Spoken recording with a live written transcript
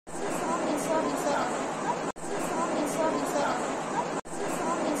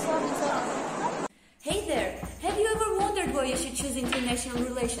Hey there! Have you ever wondered why you should choose international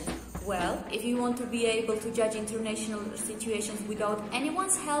relations? Well, if you want to be able to judge international situations without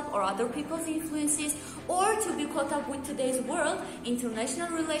anyone's help or other people's influences, or to be caught up with today's world, international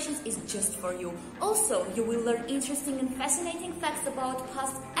relations is just for you. Also, you will learn interesting and fascinating facts about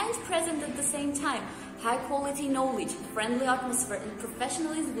past and present at the same time. High-quality knowledge, friendly atmosphere, and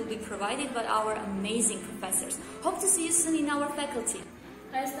professionalism will be provided by our amazing professors. Hope to see you soon in our faculty.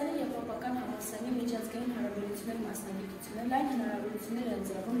 Հայտերն Եվրոպական համալսարանի միջազգային հարաբերություններ մասնագիտությունը լայն հնարավորություններ են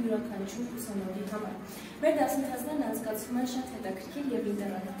ընձեռում յուրաքանչյուր ուսանողի համար։ Մեր դասընթացներն անցկացվում են շատ հետաքրքիր եւ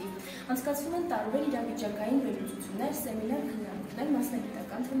ինտերակտիվ։ Անցկացվում են տարբեր իրավիճակային վերլուծություններ, սեմինար, քննարկումներ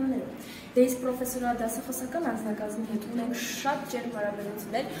մասնագիտական թեմաներով։ Դե իսկ պրոֆեսորադասախոսական անձնակազմի հետ ունենք շատ ջերմ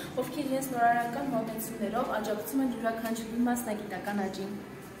հարաբերություններ, ովքեր իրենց նորարարական մոտեցումներով աջակցում են յուրաքանչյուրի մասնագիտական աճին։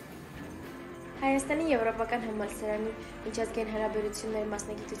 Հայաստանի Եվրոպական համալսարանի միջազգային հարաբերություններ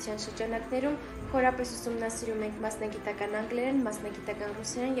մասնագիտության շրջանակներում խորապես ուսումնասիրում ենք մասնագիտական անգլերեն, մասնագիտական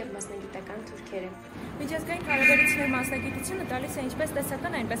ռուսերեն եւ մասնագիտական թուրքերեն։ Միջազգային հարաբերություններ մասնագիտությունը տալիս է ինչպես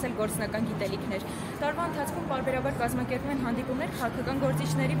տեսական, այնպես էլ գործնական գիտելիքներ։ Տարվա ընթացքում պարբերաբար կազմակերպվում են հանդիպումներ քաղաքական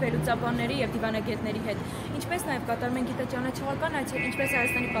գործիչների, վերլուծաբանների եւ դիվանագետների հետ, ինչպես նաեւ կատարում են գիտաճանաչողական այցեր, ինչպես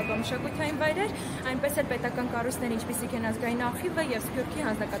Հայաստանի պատմամշակութային վայրեր, այնպես էլ պետական կառույցներ, ինչպիսիք են ազգային արխիվը եւ Սփյուռքի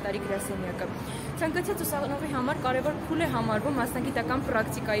հանձնակատարի գրասենյակը։ Ցանկացած ուսանողի համար կարևոր փուլ է համարվում մասնագիտական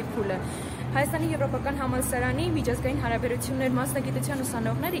պրակտիկայի փուլը։ Հայաստանի Եվրոպական համալսարանի միջազգային հարաբերություններ մասնագիտության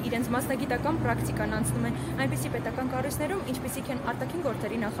ուսանողները իրենց մասնագիտական պրակտիկան անցնում են այնպիսի պետական կառույցներում, ինչպիսիք են արտաքին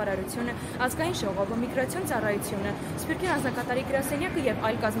գործերի նախարարությունը, ազգային ժողովը, միգրացիոն ծառայությունը, Սփյուռքի հանձնակատարի գրասենյակը եւ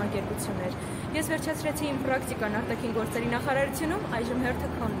այլ կազմակերպություններ։ Ես վերջացրեցի իմ պրակտիկան արտաքին գործերի նախարարությունում, այժմ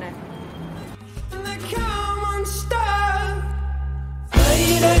հերթը քոնն է։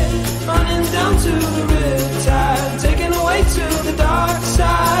 Running down to the riptide.